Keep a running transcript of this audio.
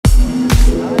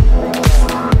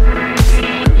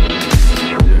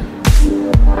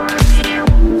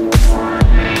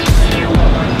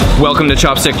Welcome to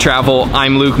Chopstick Travel.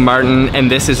 I'm Luke Martin,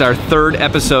 and this is our third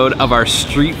episode of our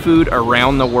Street Food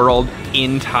Around the World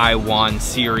in Taiwan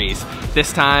series.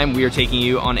 This time we are taking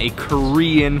you on a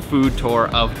Korean food tour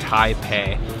of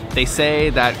Taipei. They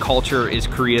say that culture is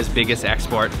Korea's biggest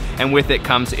export, and with it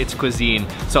comes its cuisine.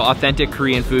 So authentic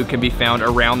Korean food can be found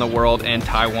around the world, and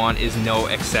Taiwan is no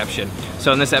exception.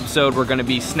 So in this episode, we're gonna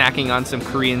be snacking on some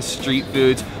Korean street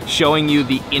foods, showing you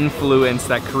the influence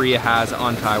that Korea has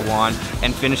on Taiwan,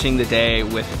 and finishing the day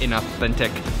with an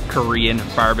authentic Korean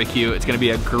barbecue. It's gonna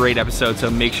be a great episode, so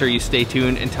make sure you stay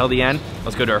tuned until the end.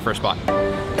 Let's go to our first spot.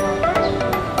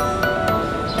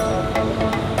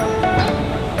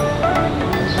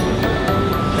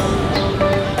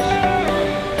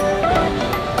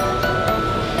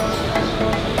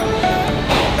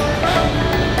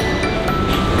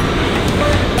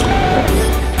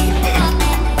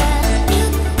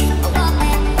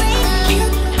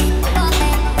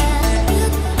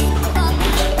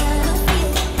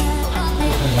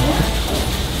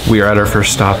 We are at our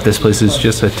first stop. This place is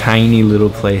just a tiny little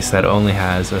place that only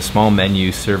has a small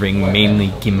menu serving mainly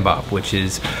gimbap, which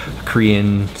is a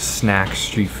Korean snack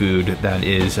street food that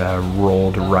is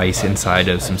rolled rice inside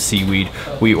of some seaweed.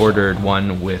 We ordered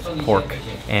one with pork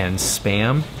and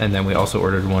spam, and then we also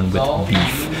ordered one with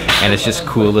beef. And it's just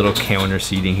cool little counter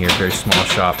seating here, very small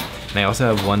shop. And I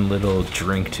also have one little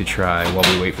drink to try while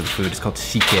we wait for the food. It's called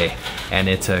sike, and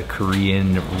it's a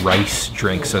Korean rice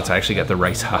drink, so it's actually got the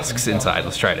rice husks inside.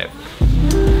 Let's try it out.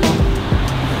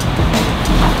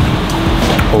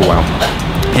 Oh wow.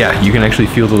 Yeah, you can actually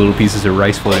feel the little pieces of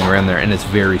rice floating around there, and it's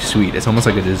very sweet. It's almost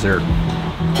like a dessert.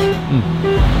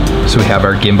 So we have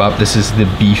our gimbap. This is the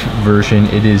beef version.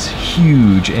 It is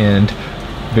huge and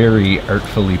very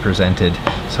artfully presented.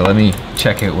 So let me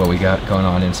check out what we got going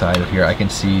on inside of here. I can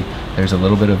see there's a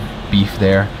little bit of beef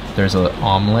there. There's an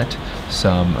omelet,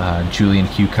 some julienne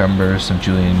cucumbers, some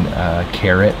julienne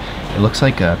carrot. It looks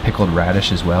like a pickled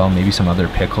radish as well, maybe some other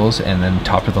pickles, and then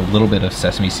topped with a little bit of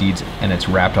sesame seeds, and it's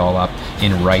wrapped all up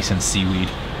in rice and seaweed.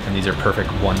 And these are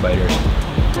perfect one-biters.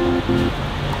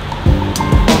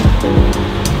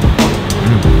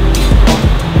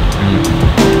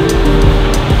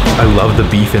 I love the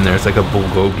beef in there. It's like a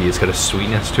bulgogi. It's got a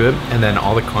sweetness to it, and then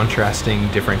all the contrasting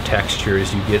different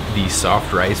textures. You get the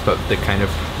soft rice, but the kind of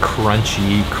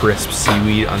crunchy, crisp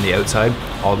seaweed on the outside.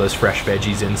 All those fresh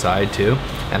veggies inside too.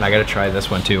 And I gotta try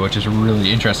this one too, which is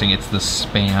really interesting. It's the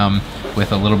spam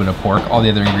with a little bit of pork. All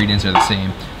the other ingredients are the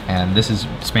same, and this is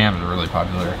spam is really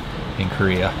popular in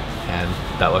Korea, and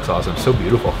that looks awesome. So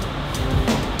beautiful.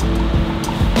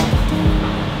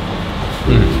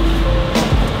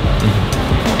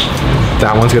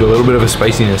 That one's got a little bit of a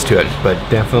spiciness to it, but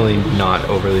definitely not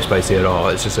overly spicy at all.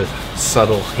 It's just a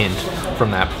subtle hint from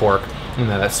that pork, and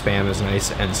that spam is nice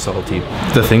and salty.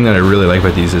 The thing that I really like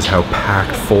about these is how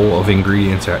packed full of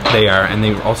ingredients they are, and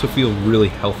they also feel really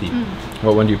healthy.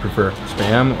 What one do you prefer,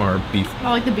 spam or beef?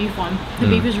 I like the beef one. The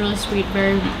beef is really sweet,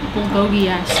 very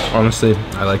bulgogi-esque. Honestly,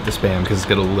 I like the spam because it's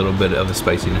got a little bit of a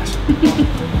spiciness.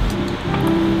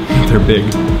 They're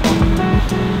big.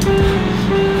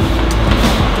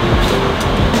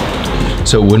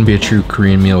 So it wouldn't be a true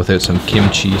Korean meal without some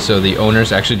kimchi. So the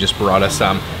owners actually just brought us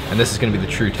some, and this is gonna be the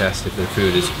true test if their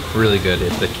food is really good,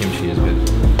 if the kimchi is good.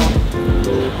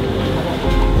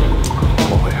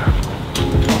 Oh yeah.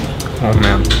 Oh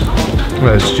man,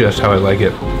 that's just how I like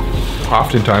it.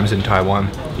 Oftentimes in Taiwan,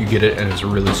 you get it and it's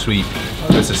really sweet.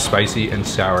 This is spicy and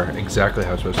sour, exactly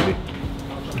how it's supposed to be.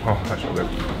 Oh, that's so good.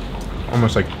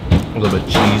 Almost like a little bit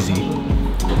cheesy.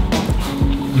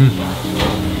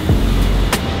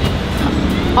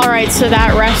 Alright, so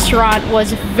that restaurant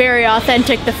was very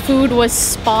authentic. The food was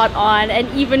spot on, and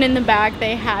even in the back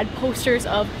they had posters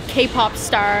of K-pop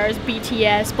stars,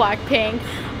 BTS, Blackpink,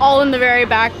 all in the very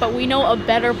back. But we know a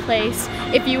better place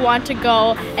if you want to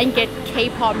go and get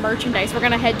K-pop merchandise. We're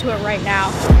gonna head to it right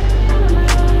now.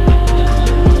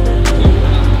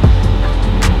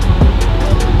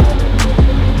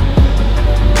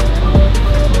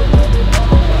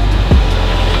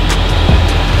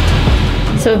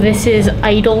 So this is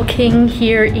Idol King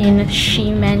here in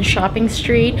Ximending Shopping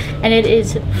Street, and it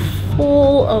is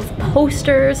full of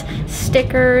posters,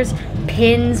 stickers,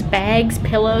 pins, bags,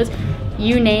 pillows,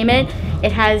 you name it.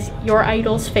 It has your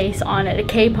idol's face on it, a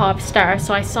K-pop star.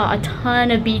 So I saw a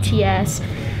ton of BTS,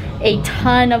 a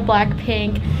ton of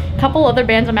Blackpink, a couple other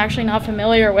bands I'm actually not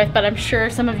familiar with, but I'm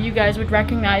sure some of you guys would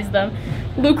recognize them.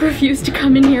 Luke refused to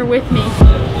come in here with me.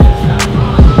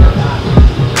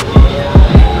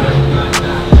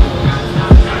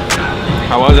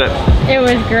 How was it? It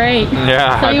was great.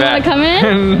 Yeah, so you want to come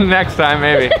in? Next time,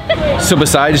 maybe. So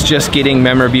besides just getting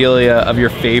memorabilia of your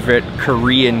favorite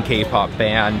Korean K-pop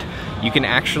band, you can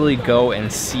actually go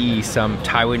and see some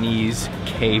Taiwanese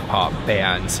K-pop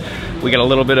bands. We got a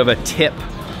little bit of a tip,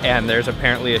 and there's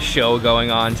apparently a show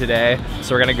going on today.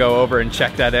 So we're gonna go over and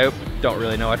check that out. Don't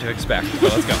really know what to expect, so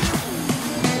let's go.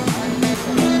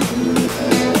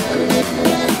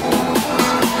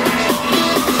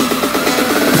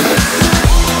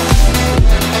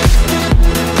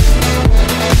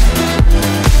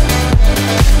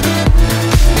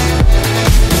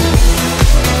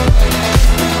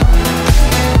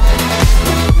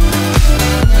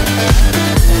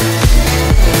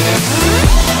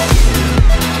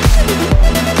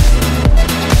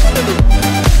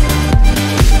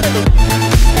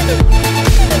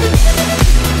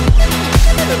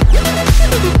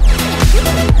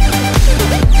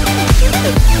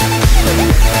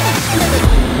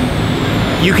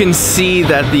 You can see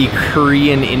that the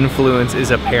Korean influence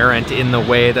is apparent in the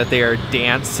way that they are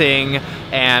dancing,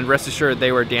 and rest assured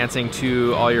they were dancing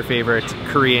to all your favorite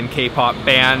Korean K-pop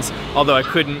bands, although I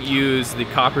couldn't use the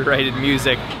copyrighted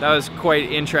music. That was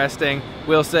quite interesting.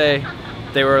 We'll say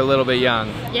they were a little bit young.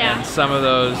 Yeah. And some of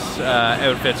those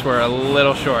outfits were a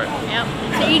little short. Yep,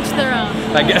 to each their own.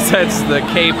 I guess that's the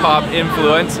K-pop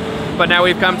influence. But now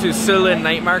we've come to Shilin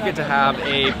Night Market to have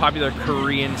a popular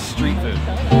Korean street food.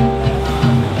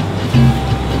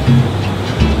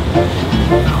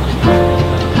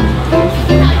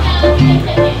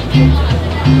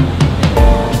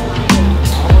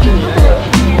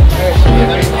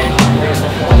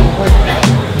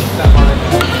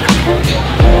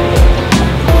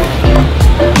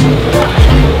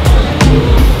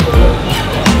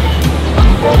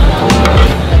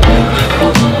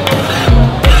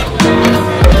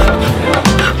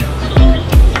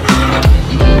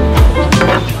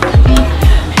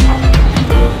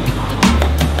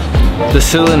 The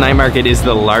Shilin Night Market is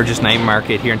the largest night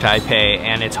market here in Taipei,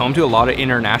 and it's home to a lot of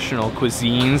international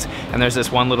cuisines. And there's this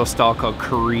one little stall called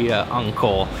Korea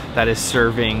Uncle that is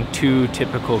serving two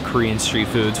typical Korean street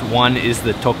foods. One is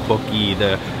the tteokbokki,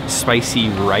 the spicy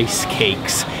rice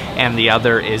cakes, and the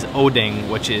other is odeng,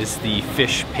 which is the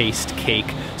fish paste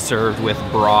cake served with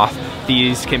broth.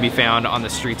 These can be found on the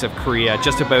streets of Korea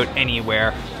just about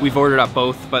anywhere. We've ordered up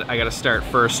both, but I gotta start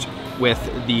first with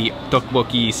the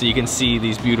tteokbokki. So you can see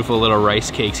these beautiful little rice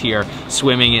cakes here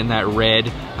swimming in that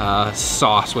red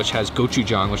sauce, which has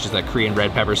gochujang, which is that Korean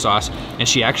red pepper sauce. And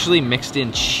she actually mixed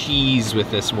in cheese with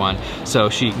this one. So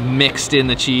she mixed in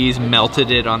the cheese,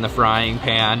 melted it on the frying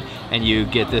pan, and you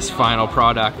get this final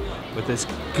product with this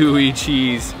gooey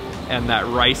cheese and that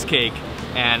rice cake.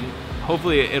 And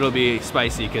hopefully it'll be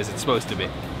spicy because it's supposed to be.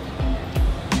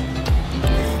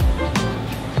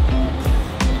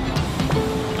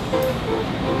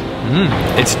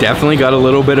 It's definitely got a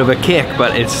little bit of a kick,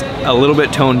 but it's a little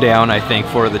bit toned down, I think,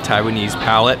 for the Taiwanese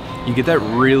palate. You get that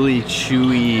really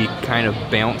chewy, kind of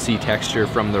bouncy texture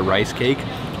from the rice cake,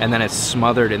 and then it's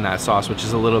smothered in that sauce, which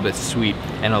is a little bit sweet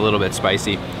and a little bit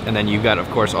spicy. And then you've got, of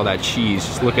course, all that cheese.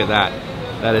 Just look at that.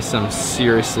 That is some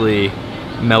seriously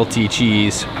melty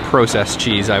cheese, processed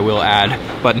cheese, I will add,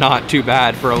 but not too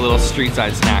bad for a little street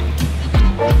side snack.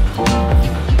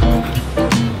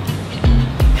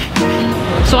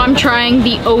 So I'm trying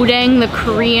the odeng, the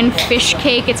Korean fish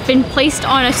cake. It's been placed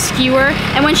on a skewer,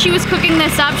 and when she was cooking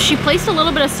this up, she placed a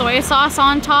little bit of soy sauce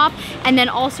on top and then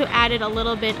also added a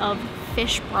little bit of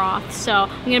fish broth. So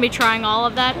I'm gonna be trying all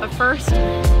of that, but first,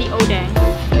 the odeng.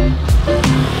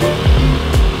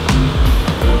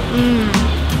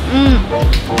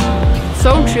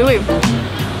 So chewy.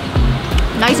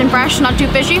 Nice and fresh, not too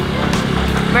fishy.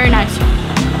 Very nice.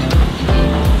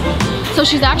 So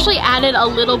she's actually added a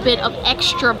little bit of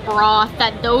extra broth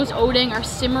that those odeng are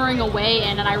simmering away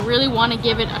in, and I really want to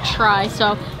give it a try. So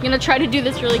I'm gonna try to do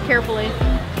this really carefully.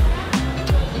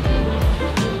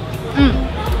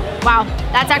 Wow,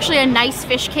 that's actually a nice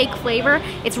fish cake flavor.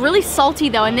 It's really salty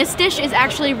though, and this dish is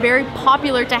actually very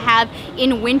popular to have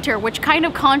in winter, which kind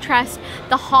of contrasts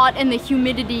the hot and the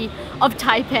humidity of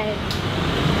Taipei.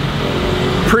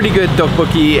 Pretty good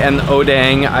tteokbokki and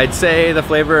odeng. I'd say the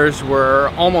flavors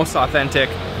were almost authentic,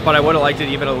 but I would have liked it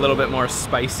even a little bit more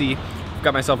spicy.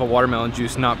 Got myself a watermelon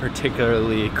juice, not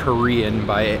particularly Korean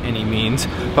by any means,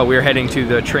 but we're heading to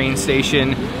the train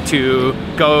station to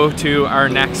go to our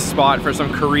next spot for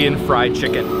some Korean fried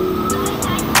chicken.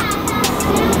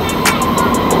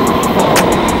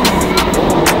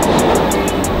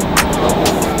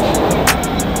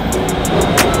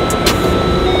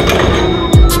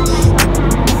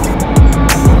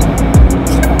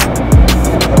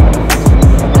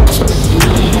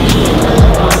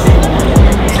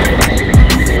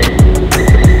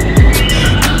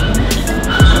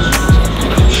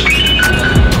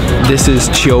 This is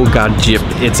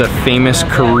Gimbap. It's a famous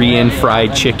Korean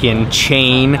fried chicken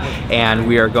chain, and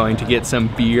we are going to get some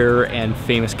beer and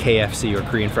famous KFC, or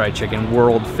Korean fried chicken,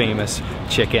 world famous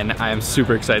chicken. I am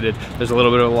super excited. There's a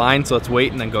little bit of a line, so let's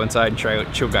wait and then go inside and try out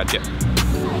Gimbap.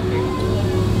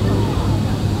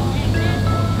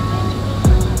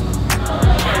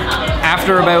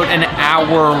 After about an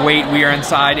hour wait, we are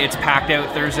inside. It's packed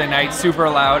out Thursday night, super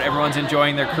loud. Everyone's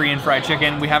enjoying their Korean fried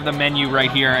chicken. We have the menu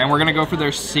right here, and we're gonna go for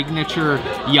their signature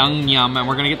Gwangjang, and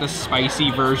we're gonna get the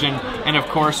spicy version. And of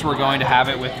course, we're going to have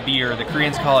it with beer. The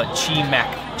Koreans call it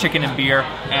chimek, chicken and beer.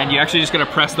 And you actually just gotta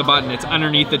press the button. It's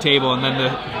underneath the table, and then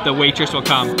the waitress will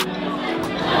come.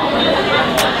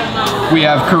 We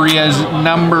have Korea's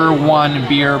 #1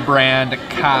 beer brand,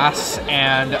 Cass,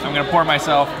 and I'm gonna pour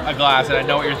myself a glass, and I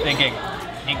know what you're thinking.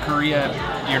 In Korea,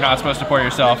 you're not supposed to pour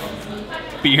yourself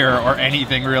beer or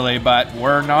anything really, but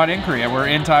we're not in Korea, we're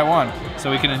in Taiwan, so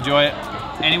we can enjoy it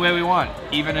any way we want.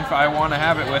 Even if I want to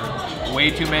have it with way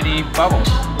too many bubbles,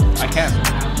 I can.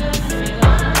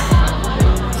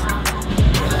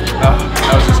 Oh,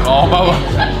 that was just all bubbles.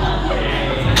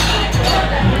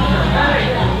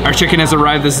 Our chicken has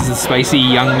arrived. This is the spicy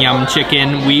Gwangjang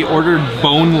chicken. We ordered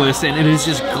boneless, and it is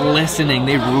just glistening.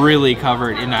 They really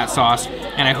covered in that sauce,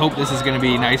 and I hope this is gonna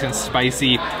be nice and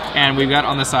spicy. And we've got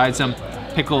on the side some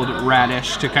pickled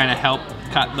radish to kind of help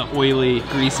cut the oily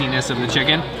greasiness of the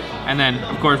chicken. And then,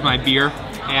 of course, my beer.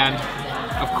 And,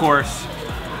 of course,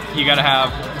 you gotta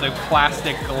have the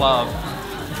plastic glove,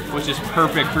 which is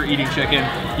perfect for eating chicken.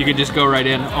 You can just go right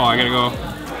in. Oh, I gotta go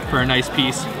for a nice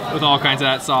piece with all kinds of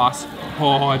that sauce.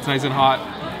 Oh, it's nice and hot.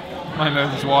 My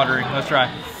mouth is watering. Let's try.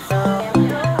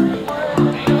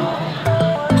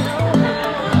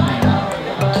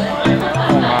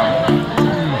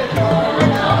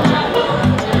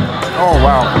 Oh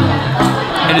wow.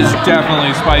 It is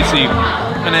definitely spicy.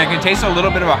 And I can taste a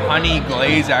little bit of a honey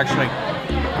glaze actually.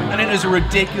 And it is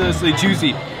ridiculously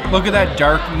juicy. Look at that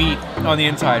dark meat on the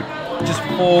inside. Just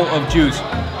full of juice.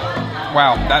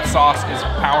 Wow, that sauce is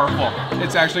powerful.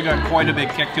 It's actually got quite a big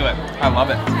kick to it. I love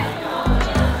it.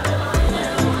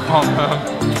 Oh man,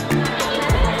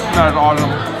 that is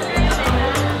awesome.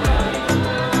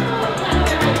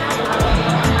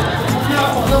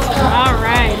 All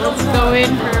right, let's go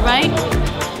in for a bite.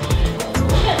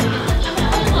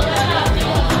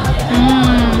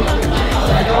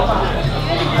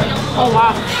 Oh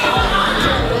wow,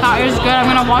 that is good. I'm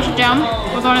gonna wash it down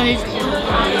with one of these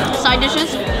side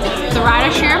dishes. The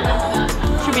radish here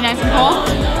should be nice and cold.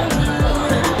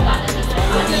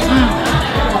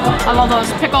 I love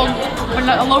those, pickled, but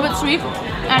a little bit sweet.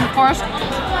 And of course,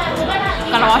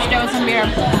 gotta wash it down with some beer.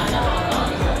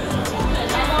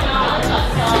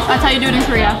 That's how you do it in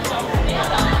Korea.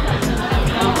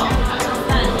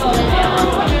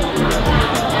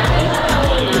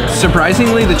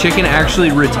 Surprisingly, the chicken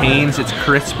actually retains its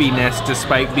crispiness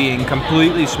despite being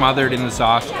completely smothered in the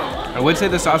sauce. I would say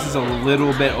the sauce is a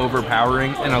little bit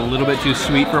overpowering and a little bit too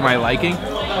sweet for my liking,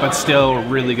 but still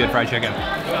really good fried chicken.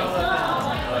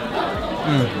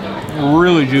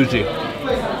 Really juicy.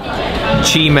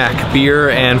 Chimek, beer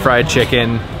and fried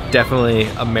chicken, definitely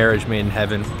a marriage made in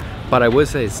heaven. But I would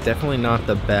say it's definitely not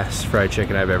the best fried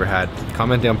chicken I've ever had.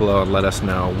 Comment down below and let us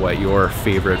know what your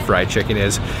favorite fried chicken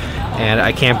is. And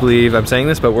I can't believe I'm saying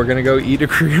this, but we're gonna go eat a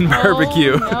Korean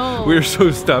barbecue. No. We're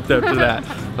so stuffed after that.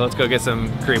 So let's go get some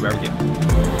Korean barbecue.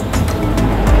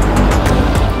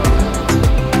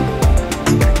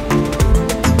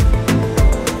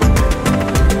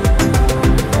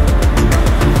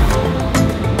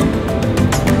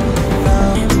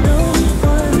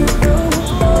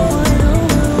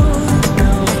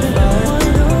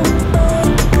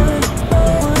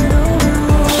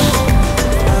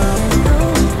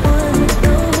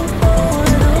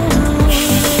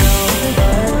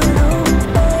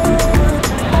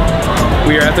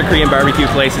 We are at the Korean barbecue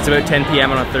place. It's about 10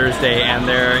 p.m. on a Thursday, and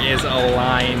there is a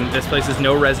line. This place has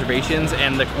no reservations,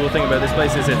 and the cool thing about this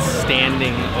place is it's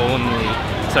standing only.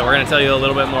 So we're gonna tell you a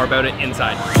little bit more about it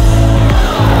inside.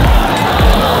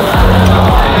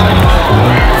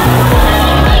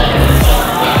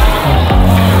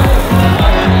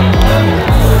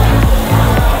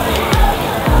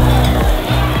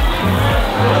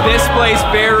 This place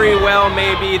very well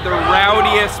may be the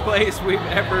rowdiest place we've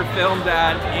ever filmed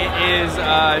at. It is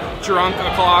drunk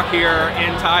o'clock here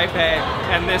in Taipei,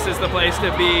 and this is the place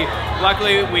to be.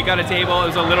 Luckily, we got a table. It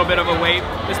was a little bit of a wait.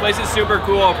 This place is super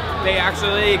cool. They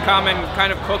actually come and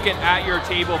kind of cook it at your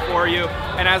table for you.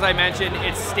 And as I mentioned,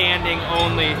 it's standing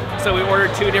only. So we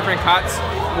ordered 2 different cuts.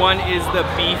 One is the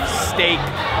beef steak,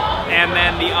 and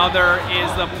then the other is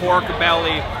the pork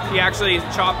belly. He actually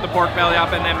chopped the pork belly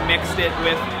up and then mixed it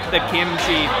with the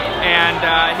kimchi, and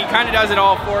he kind of does it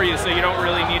all for you, so you don't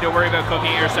really need to worry about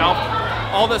cooking it yourself.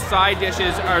 All the side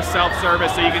dishes are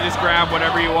self-service, so you can just grab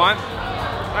whatever you want.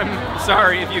 I'm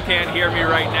sorry if you can't hear me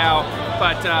right now,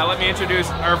 but let me introduce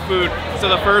our food. So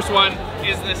the first one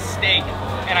is the steak,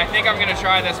 and I think I'm gonna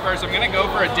try this first. I'm gonna go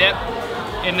for a dip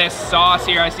in this sauce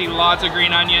here. I see lots of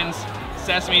green onions,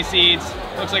 sesame seeds,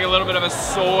 looks like a little bit of a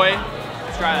soy.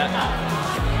 Let's try that.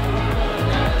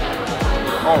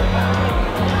 Oh,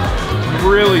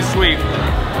 really sweet,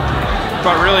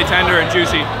 but really tender and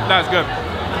juicy. That's good.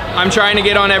 I'm trying to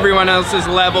get on everyone else's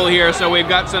level here, so we've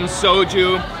got some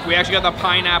soju. We actually got the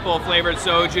pineapple flavored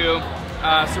soju.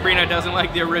 Sabrina doesn't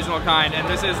like the original kind, and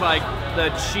this is like the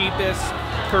cheapest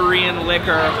Korean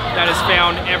liquor that is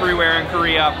found everywhere in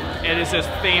Korea. It is just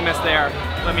famous there.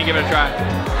 Let me give it a try.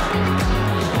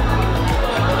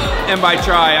 And by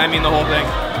try, I mean the whole thing.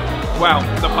 Wow,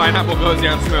 the pineapple goes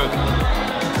down smooth.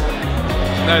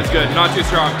 That is good, not too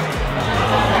strong.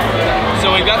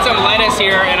 So we've got some lettuce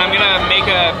here, and I'm gonna make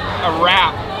a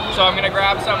wrap. So I'm gonna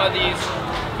grab some of these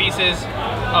pieces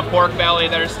of pork belly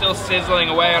that are still sizzling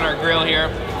away on our grill here,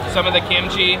 some of the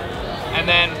kimchi, and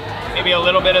then maybe a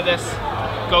little bit of this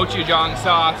gochujang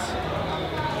sauce.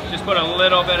 Just put a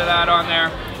little bit of that on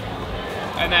there,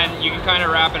 and then you can kind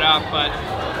of wrap it up, but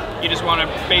you just want to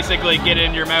basically get it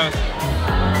in your mouth.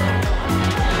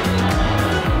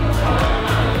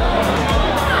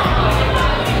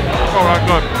 Oh, that's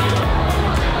good.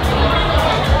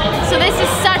 So this is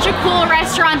such a cool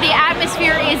restaurant. The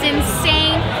atmosphere is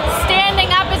insane.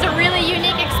 Standing up is a really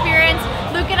unique experience.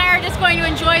 Luke and I are just going to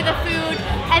enjoy the food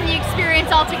and the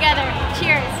experience all together.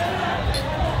 Cheers.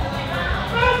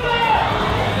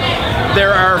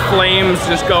 There are flames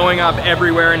just going up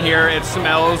everywhere in here. It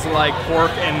smells like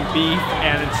pork and beef,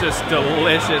 and it's just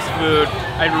delicious food.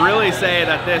 I'd really say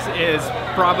that this is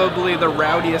probably the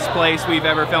rowdiest place we've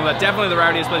ever filmed at. Definitely the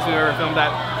rowdiest place we've ever filmed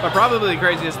at, but probably the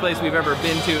craziest place we've ever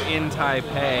been to in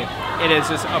Taipei. It is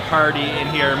just a party in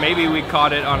here. Maybe we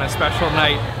caught it on a special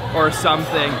night or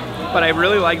something, but I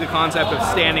really like the concept of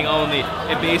standing only.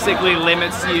 It basically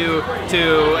limits you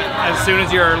to, as soon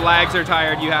as your legs are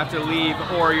tired, you have to leave,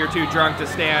 or you're too drunk to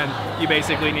stand, you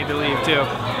basically need to leave too.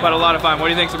 But a lot of fun. What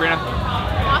do you think, Sabrina?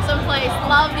 Awesome place.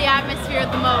 Love the atmosphere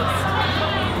the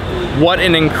most. What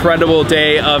an incredible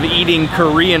day of eating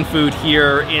Korean food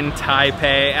here in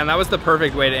Taipei, and that was the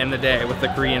perfect way to end the day with the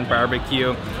Korean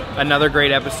barbecue. Another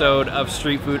great episode of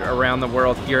Street Food Around the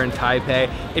World here in Taipei.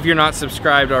 If you're not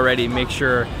subscribed already, make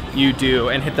sure you do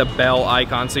and hit the bell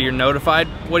icon so you're notified.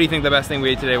 What do you think the best thing we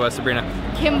ate today was, Sabrina?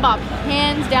 Gimbap,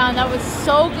 hands down. That was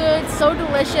so good, so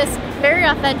delicious, very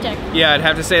authentic. Yeah, I'd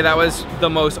have to say that was the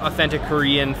most authentic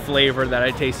Korean flavor that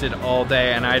I tasted all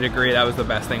day, and I'd agree that was the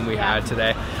best thing we had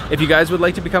today. If you guys would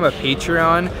like to become a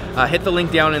Patreon, hit the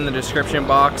link down in the description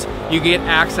box. You get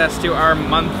access to our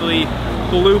monthly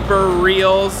blooper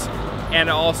reels and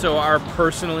also our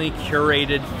personally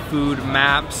curated food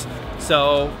maps.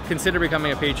 So consider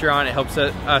becoming a Patreon. It helps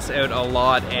us out a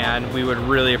lot, and we would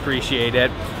really appreciate it.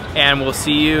 And we'll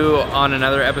see you on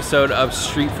another episode of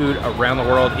Street Food Around the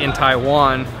World in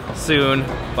Taiwan soon.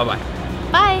 Bye-bye.